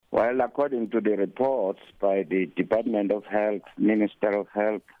Well, according to the reports by the Department of Health, Minister of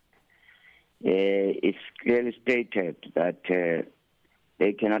Health, it's clearly stated that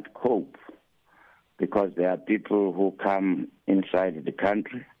they cannot cope because there are people who come inside the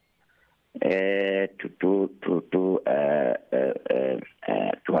country to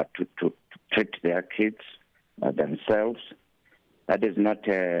treat their kids themselves. That is not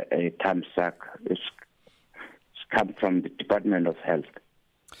a thumbsuck. It's come from the Department of Health.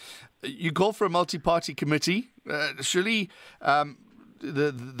 You call for a multi-party committee. Surely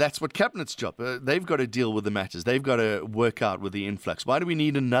that's what Cabinet's job. They've got to deal with the matters. They've got to work out with the influx. Why do we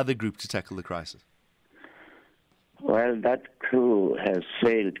need another group to tackle the crisis? Well, that crew has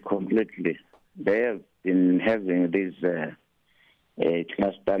failed completely. They have been having these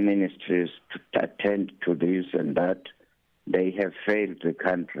cluster ministries to attend to this and that. They have failed the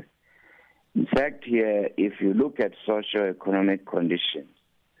country. In fact, here, if you look at socio-economic conditions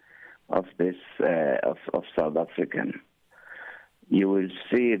of this of South African, you will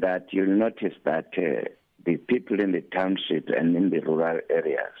see that you'll notice that the people in the township and in the rural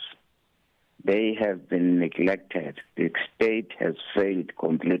areas, they have been neglected. The state has failed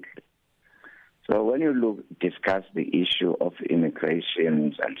completely. So when you discuss the issue of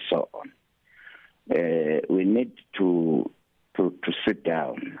immigration and so on, we need to sit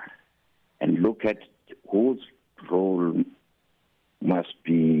down and look at whose role must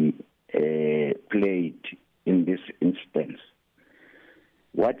be played in this instance.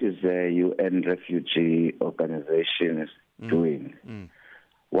 What is the UN refugee organizations doing?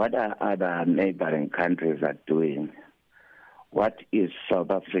 What are other neighboring countries are doing? What is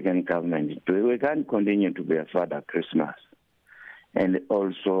South African government doing? We can't continue to be a Father Christmas and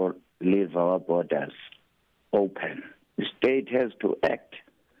also leave our borders open. The state has to act.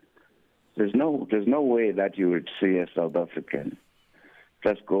 There's no way that you would see a South African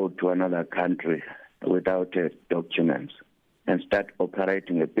just go to another country without documents and start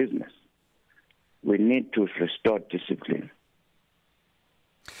operating a business. We need to restore discipline.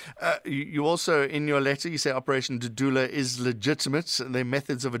 You also, in your letter, you say Operation Dudula is legitimate and their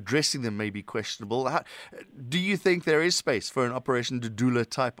methods of addressing them may be questionable. Do you think there is space for an Operation Dudula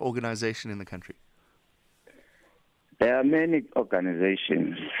type organization in the country? There are many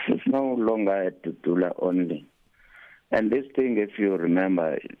organizations. It's no longer a Dudula only. And this thing, if you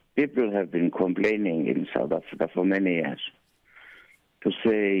remember, people have been complaining in South Africa for many years to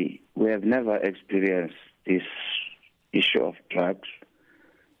say we have never experienced this issue of drugs.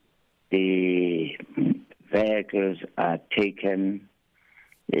 The vehicles are taken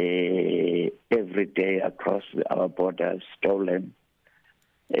every day across our borders, stolen.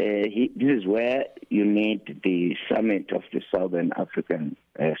 This is where you need the summit of the Southern African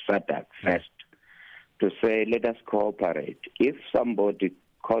SADC first to say, let us cooperate. If somebody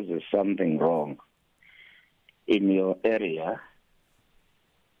causes something wrong in your area,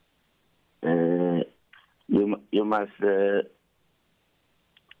 you must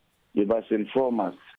inform us